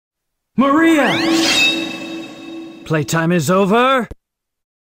Maria! Playtime is over?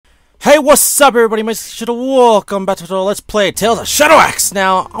 Hey, what's up everybody? Welcome back to the Let's Play Tales of Shadow Axe!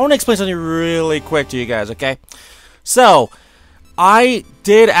 Now, I want to explain something really quick to you guys, okay? So, I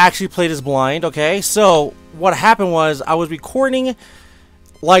did actually play this blind, okay? So, what happened was, I was recording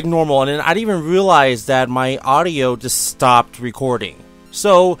like normal, and then I didn't even realize that my audio just stopped recording.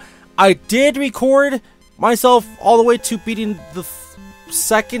 So, I did record myself all the way to beating the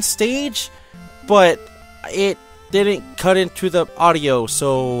second stage, but it didn't cut into the audio,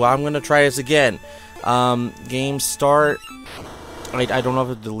 so I'm gonna try this again. Game start. I don't know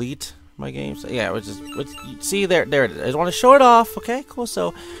if to delete my games. Yeah, see there it is. I just want to show it off. Okay, cool.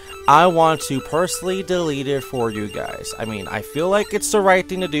 So I want to personally delete it for you guys. I mean, I feel like it's the right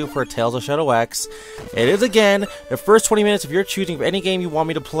thing to do for Tales of Shadow Axe. It is, again, the first 20 minutes of your choosing for any game you want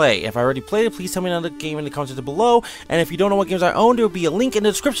me to play. If I already played it, please tell me another game in the comments below. And if you don't know what games I own, there will be a link in the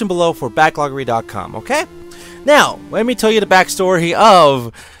description below for backloggery.com, okay? Now, let me tell you the backstory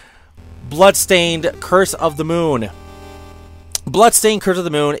of Bloodstained Curse of the Moon. Bloodstained Curse of the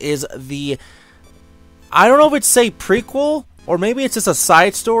Moon is the... I don't know if it's say prequel, or maybe it's just a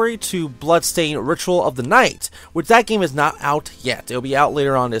side story to Bloodstained Ritual of the Night, which that game is not out yet. It'll be out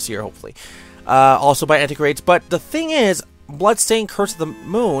later on this year, hopefully. Also by Antiquates. But the thing is, Bloodstained Curse of the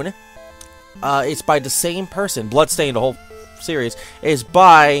Moon, it's by the same person. Bloodstained, the whole series, is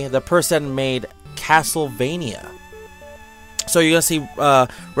by the person that made Castlevania. So you're gonna see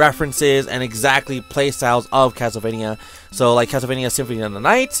references and exactly playstyles of Castlevania. So like Castlevania Symphony of the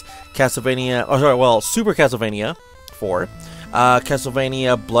Night, Castlevania, Super Castlevania 4,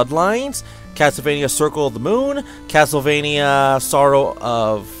 Castlevania Bloodlines, Castlevania Circle of the Moon, Castlevania Sorrow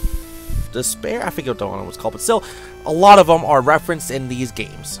of Despair. I forget what the one was called, but still, a lot of them are referenced in these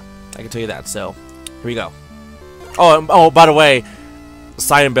games. I can tell you that. So here we go. Oh, by the way,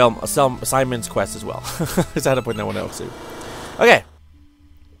 Simon's Quest as well. Because I had to put no one else too. Okay,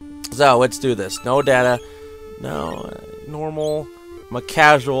 so let's do this. No data, no normal. I'm a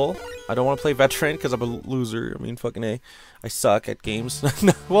casual. I don't want to play veteran because I'm a loser. I mean, fucking A. I suck at games.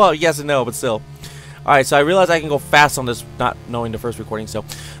 Well, yes and no, but still. Alright, so I realized I can go fast on this, not knowing the first recording. So,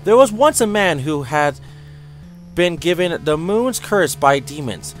 there was once a man who had been given the moon's curse by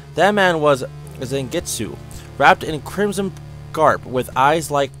demons. That man was Zangetsu, wrapped in crimson garb with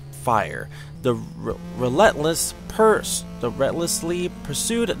eyes like fire. The relentlessly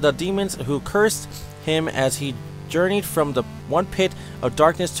pursued the demons who cursed him as he journeyed from the one pit of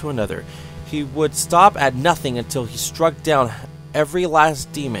darkness to another. He would stop at nothing until he struck down every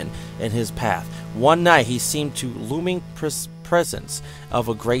last demon in his path. One night he seemed to looming presence of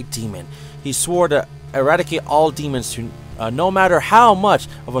a great demon. He swore to eradicate all demons to no matter how much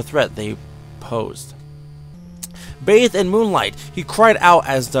of a threat they posed. Bathed in moonlight, he cried out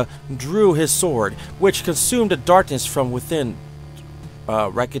as drew his sword, which consumed the darkness from within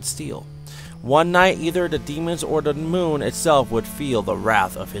wrecked steel. One night, either the demons or the moon itself would feel the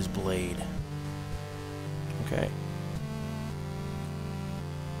wrath of his blade. Okay.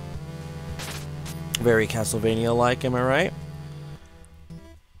 Very Castlevania-like, am I right?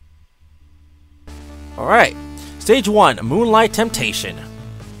 Alright. Stage 1, Moonlight Temptation.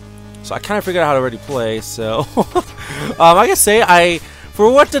 So I kind of figured out how to already play, so... I can say,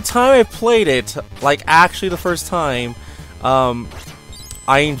 for what the time I played it, like actually the first time,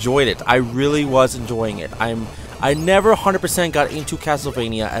 I enjoyed it. I really was enjoying it. I never 100% got into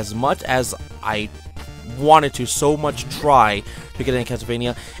Castlevania as much as I wanted to so much try to get into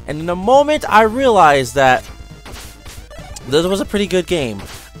Castlevania. And in the moment I realized that this was a pretty good game,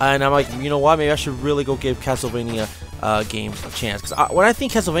 and I'm like, you know what? Maybe I should really go give Castlevania games a chance. Because when I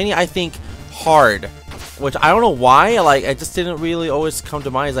think Castlevania, I think hard, which I don't know why. Like, it just didn't really always come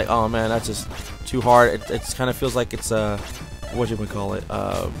to mind. It's like, oh man, that's just too hard. It kind of feels like it's a what you would call it,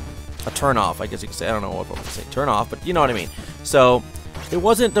 a turn off, I guess you could say. I don't know what I'm gonna say, turn off, but you know what I mean. So it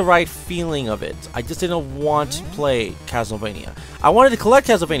wasn't the right feeling of it. I just didn't want to play Castlevania. I wanted to collect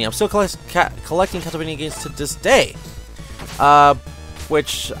Castlevania. I'm still collecting Castlevania games to this day.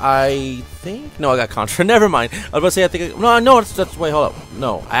 Which I think... No, I got Contra. Never mind. I was about to say, I think... No, that's... Wait, hold up.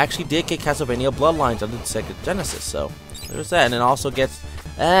 No, I actually did get Castlevania Bloodlines on the Sega Genesis, so there's that. And it also gets...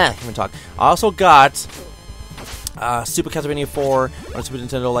 can't even talk. I also got Super Castlevania 4 on Super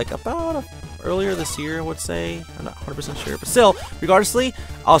Nintendo, like, about earlier this year, I would say. I'm not 100% sure. But still, regardlessly,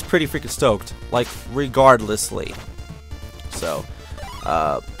 I was pretty freaking stoked. Like, regardlessly. So,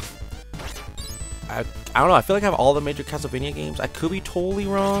 I don't know, I feel like I have all the major Castlevania games. I could be totally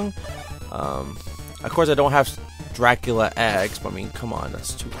wrong. Of course, I don't have Dracula eggs, but I mean, come on,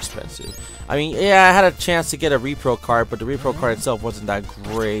 that's too expensive. I mean, yeah, I had a chance to get a repro card, but the repro card itself wasn't that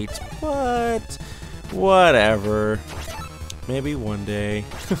great. But whatever. Maybe one day.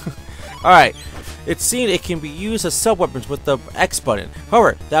 Alright. It seemed it can be used as sub-weapons with the X button.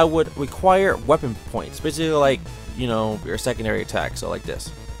 However, that would require weapon points. Basically like, you know, your secondary attack. So like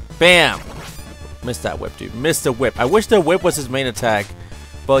this. Bam! Missed that whip, dude. Missed the whip. I wish the whip was his main attack.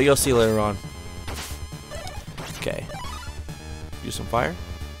 But you'll see later on. Okay. Use some fire.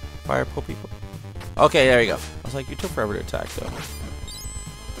 Fire, pull people. Okay, there you go. I was like, you took forever to attack, though.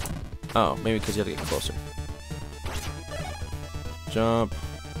 Oh, maybe because you have to get closer. Jump.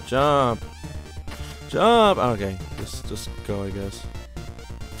 Jump. Jump. Okay, just go, I guess.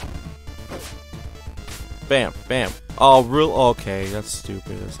 Bam. Bam. Oh, real. Okay, that's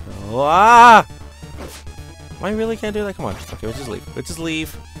stupid as hell. Ah! I really can't do that? Come on. Okay, let's just leave. Let's just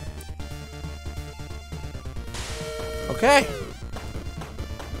leave. Okay.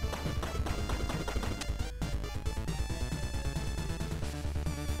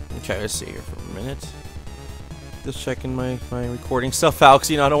 Okay, let's see here for a minute. Just checking my recording stuff out, because,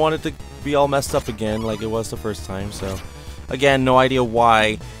 you know, I don't want it to be all messed up again like it was the first time. So, again, no idea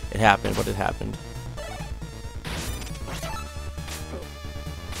why it happened, but it happened.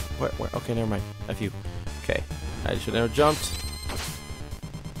 Where? Okay, never mind. F you. Okay. I should have jumped.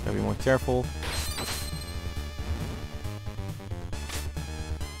 Gotta be more careful.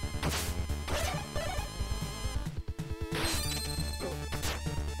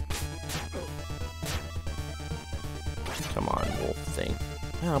 Come on, wolf thing.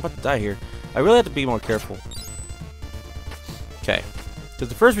 Man, I'm about to die here. I really have to be more careful. Okay. Because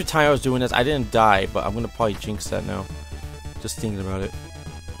the first time I was doing this, I didn't die, but I'm going to probably jinx that now. Just thinking about it.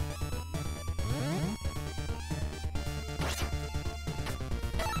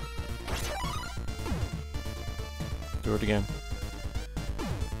 Do it again.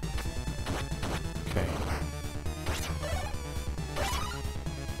 Okay.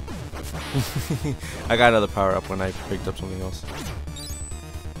 I got another power up when I picked up something else.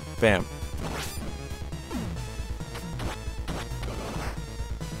 Bam.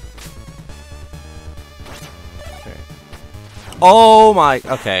 Okay. Oh my.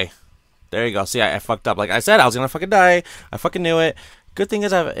 Okay. There you go. See, I fucked up. Like I said, I was gonna fucking die. I fucking knew it. Good thing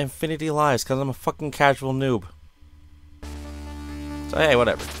is I have infinity lives because I'm a fucking casual noob. So hey,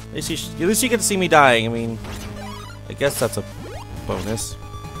 whatever. At least you get to see me dying. I mean, I guess that's a bonus.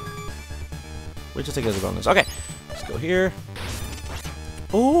 We just take it as a bonus. Okay, let's go here.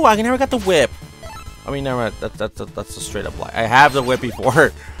 Oh, I never got the whip. I mean, never mind. That's a straight up lie. I have the whip before.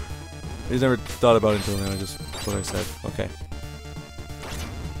 I just never thought about it until now. Just what I said. Okay.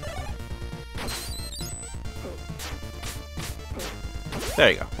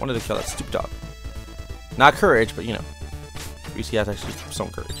 There you go. Wanted to kill that stupid dog. Not courage, but you know. At least he has actually some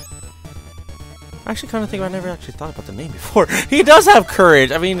courage. I actually kind of think I never actually thought about the name before. He does have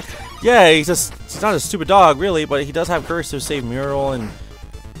courage. I mean, yeah, he's not a stupid dog, really, but he does have courage to save Muriel and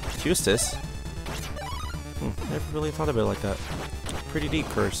Eustace. Never really thought of it like that. Pretty deep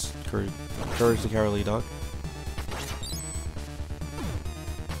courage the cowardly dog.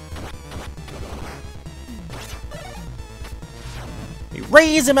 We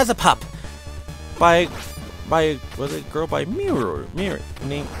raise him as a pup by was it girl by mirror name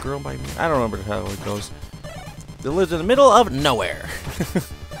girl by mirror? I don't remember how it goes. It lives in the middle of nowhere.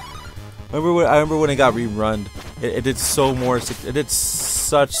 I remember when it got rerun. It did so more. It did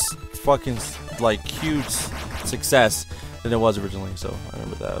such fucking like huge success than it was originally. So I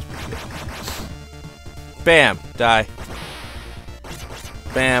remember that. That was pretty good. Bam, die.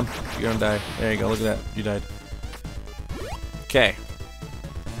 Bam, you're gonna die. There you go. Look at that. You died. Okay.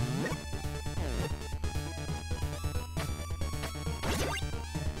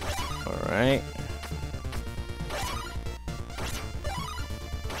 Alright.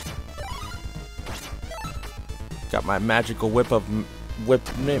 Got my magical whip of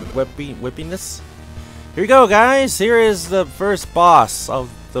whippiness. Here we go, guys. Here is the first boss of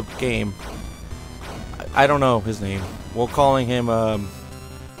the game. I don't know his name. We're calling him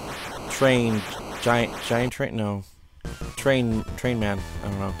Train man. I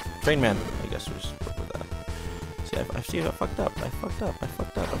don't know. Train man. I guess we'll just work with that. See, I fucked up. I fucked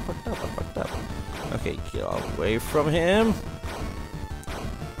up. Okay, get away from him.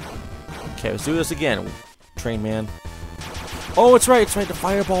 Okay, let's do this again. Train man. Oh, it's right. The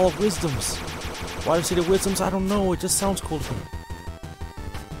fireball of wisdoms. Why do you say the wisdoms? I don't know. It just sounds cool to me.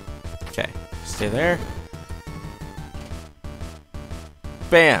 Okay, stay there.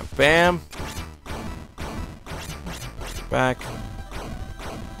 Bam, bam. Back.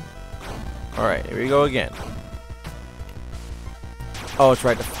 Alright, here we go again. Oh, it's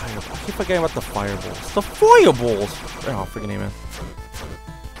right, the fireballs. I keep forgetting about the fireballs. The fireballs! Oh, freaking A, man.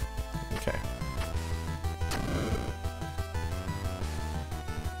 Okay.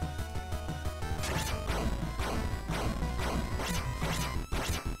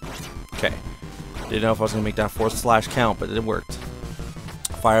 Okay. Didn't know if I was going to make that / count, but it worked.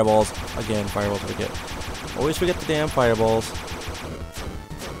 Fireballs. Again, fireballs forget. Always forget the damn fireballs.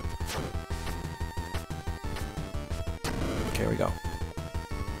 Okay, here we go.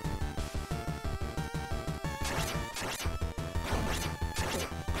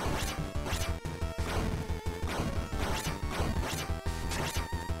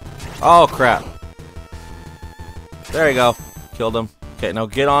 Oh, crap. There you go. Killed him. Okay, now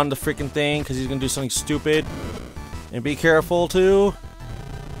get on the freaking thing, because he's going to do something stupid. And be careful, too.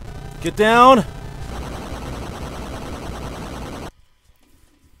 Get down.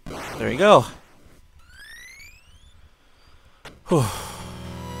 There you go. Whew.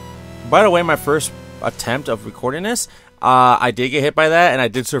 By the way, my first attempt of recording this, I did get hit by that, and I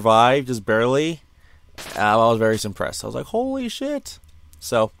did survive, just barely. I was very impressed. I was like, holy shit.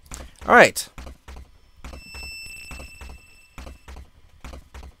 So, alright.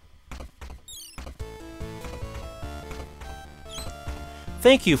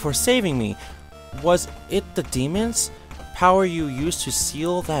 Thank you for saving me. Was it the demons' power you used to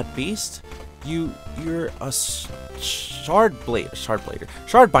seal that beast? You're a shardbinder.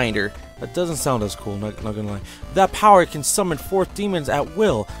 That doesn't sound as cool, not gonna lie. That power can summon 4 demons at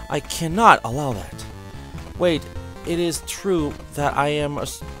will. I cannot allow that. Wait, it is true that I am a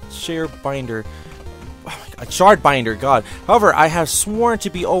shardbinder. A shardbinder, God. However, I have sworn to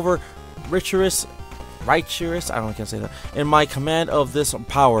be rigorous, I can't say that. In my command of this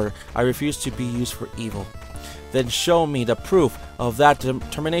power, I refuse to be used for evil. Then show me the proof of that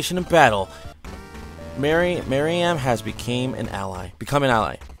determination in battle. Miriam has become an ally.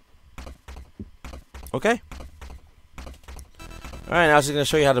 Okay. Alright, now I'm just going to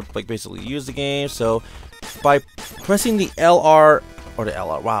show you how to basically use the game. So, by pressing the LR, or the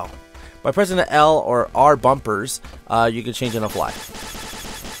LR, wow. By pressing the L or R bumpers, you can change it on the fly.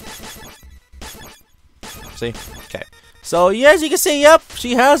 See? Okay. So, yes, you can see, yep,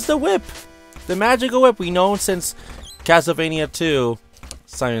 she has the whip. The magical whip we know since Castlevania 2,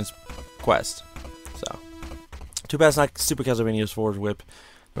 Simon's Quest. So, too bad it's not Super Castlevania 4's whip.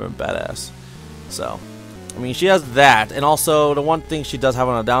 Badass. So, I mean, she has that, and also the one thing she does have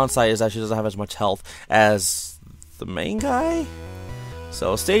on the downside is that she doesn't have as much health as the main guy.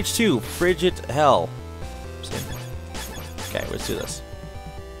 So, stage 2, Frigid Hell. See? Okay, let's do this.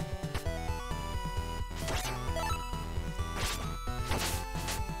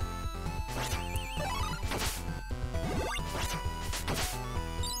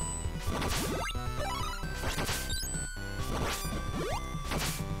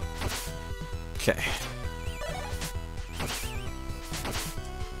 Okay.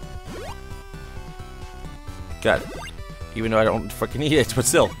 Got it. Even though I don't fucking need it, but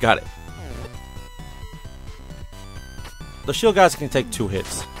still, got it. The shield guys can take 2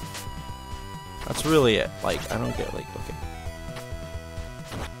 hits. That's really it. Like, I don't get, like, okay.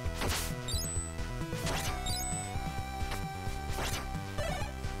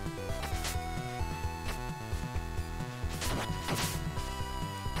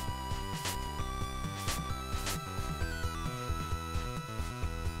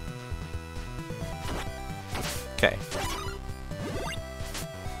 Okay.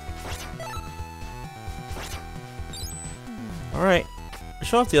 Alright.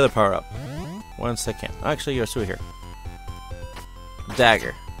 Show off the other power up. 1 second. Actually, you're still here.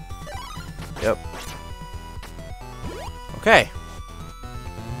 Dagger. Yep. Okay.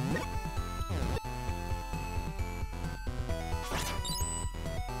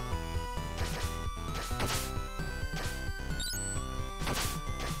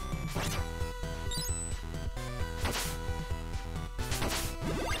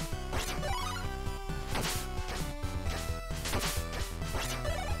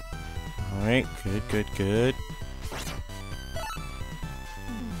 Alright, good.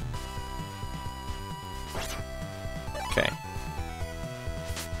 Okay.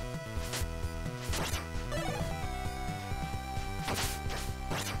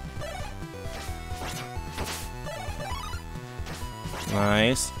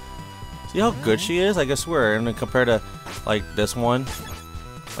 Nice. See how good she is? Like, I swear, and then compared to, like, this one,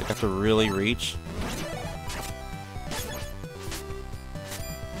 like, I have to really reach.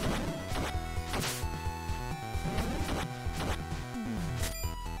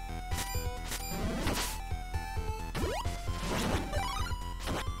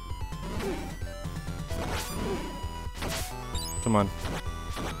 Come on.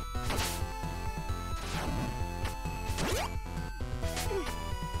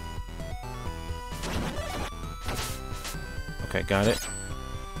 Okay, got it.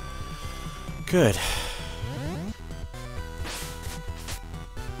 Good.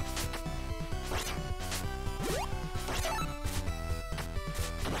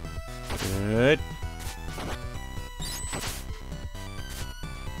 Good.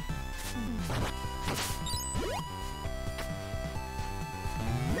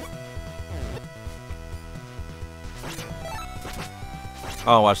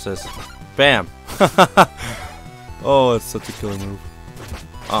 Oh, watch this. Bam! Oh, it's such a killer move.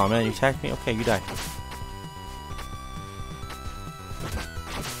 Oh man, you attacked me? Okay, you die.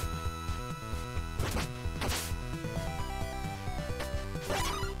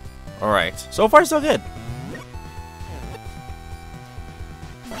 Alright, so far so good.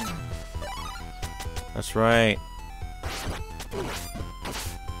 That's right.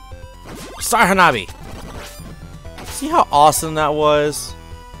 Star Hanabi! See how awesome that was?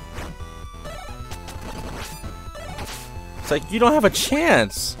 It's like, you don't have a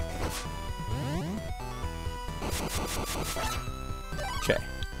chance. Okay.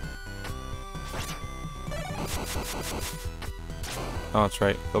 Oh, that's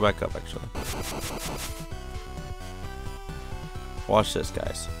right. Go back up, actually. Watch this,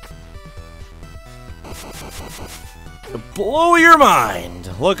 guys. It'll blow your mind!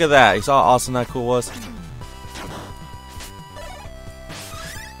 Look at that. You saw how awesome that cool was?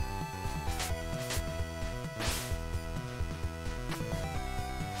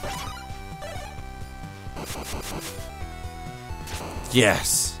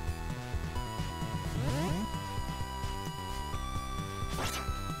 Yes!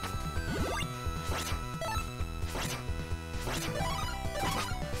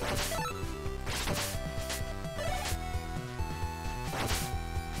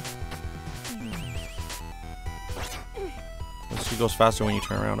 She goes faster when you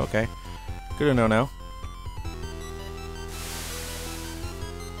turn around, okay? Good to know now.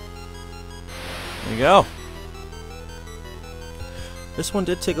 There you go. This one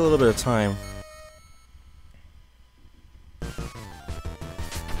did take a little bit of time.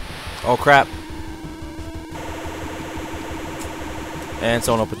 Oh crap. And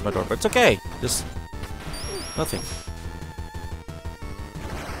someone opens my door, but it's okay. Just nothing.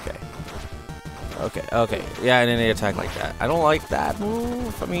 Okay. Yeah, and then they attack like that. I don't like that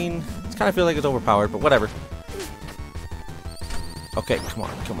move. I mean, it's kind of feel like it's overpowered, but whatever. Okay, come on.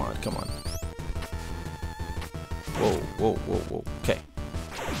 Whoa. Okay.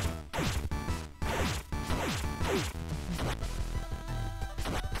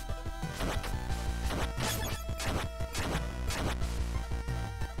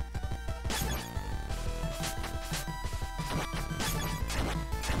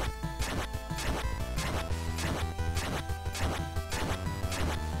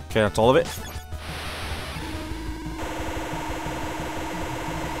 Okay, that's all of it.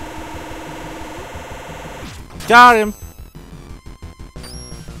 Got him!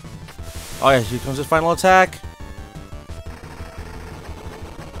 Oh yeah, here comes his final attack.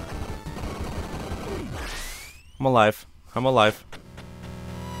 I'm alive.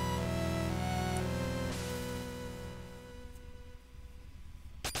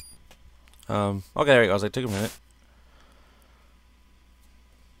 Okay, there he goes. It took a minute.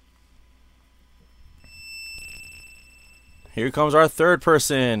 Here comes our third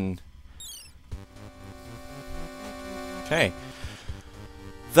person. Okay.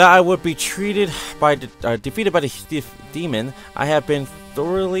 That I would be defeated by the demon. I have been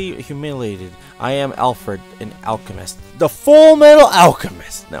thoroughly humiliated. I am Alfred, an alchemist. The Full Metal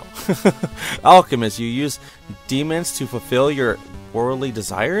Alchemist. No. Alchemist, you use demons to fulfill your worldly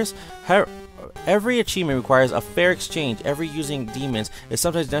desires? Every achievement requires a fair exchange. Every using demons is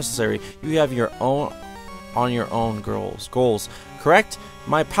sometimes necessary. You have your own goals. Correct?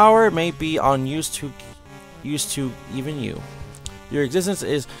 My power may be unused to even you. Your existence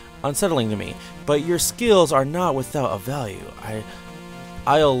is unsettling to me, but your skills are not without a value.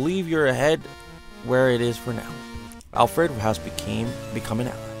 I'll leave your head where it is for now. Alfred has become an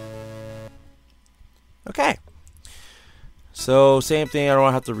ally. Okay. So same thing. I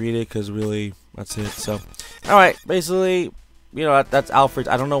don't have to read it because really that's it. So, all right. Basically, you know that's Alfred's.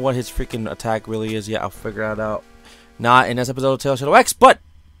 I don't know what his freaking attack really is yet. I'll figure that out. Not in this episode of Tales of Shadow X, but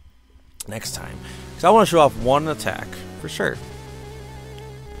next time. Because I want to show off one attack for sure.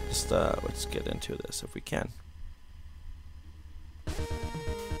 Just let's get into this if we can.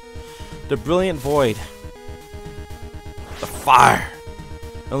 The Brilliant Void. The fire.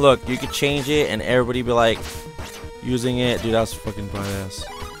 And look, you could change it and everybody be like using it. Dude, that's fucking badass.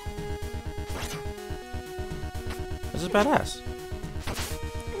 This is badass.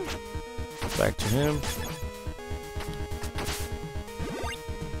 Back to him.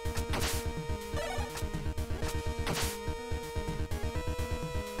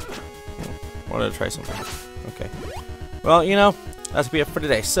 Wanted to try something. Okay. Well, you know, that's gonna be it for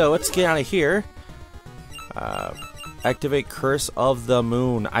today. So let's get out of here. Activate Curse of the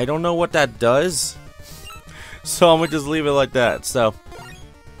Moon. I don't know what that does, so I'm gonna just leave it like that. So,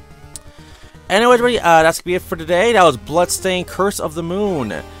 anyway, everybody, that's gonna be it for today. That was Bloodstained Curse of the Moon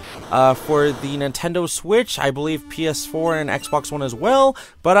for the Nintendo Switch. I believe PS4 and Xbox One as well.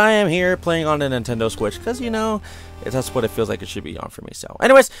 But I am here playing on the Nintendo Switch because, you know, that's what it feels like it should be on for me. So,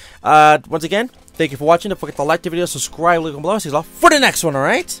 anyways, once again, thank you for watching. Don't forget to like the video, subscribe, link below. See you all for the next one. All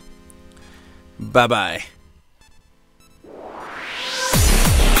right. Bye bye.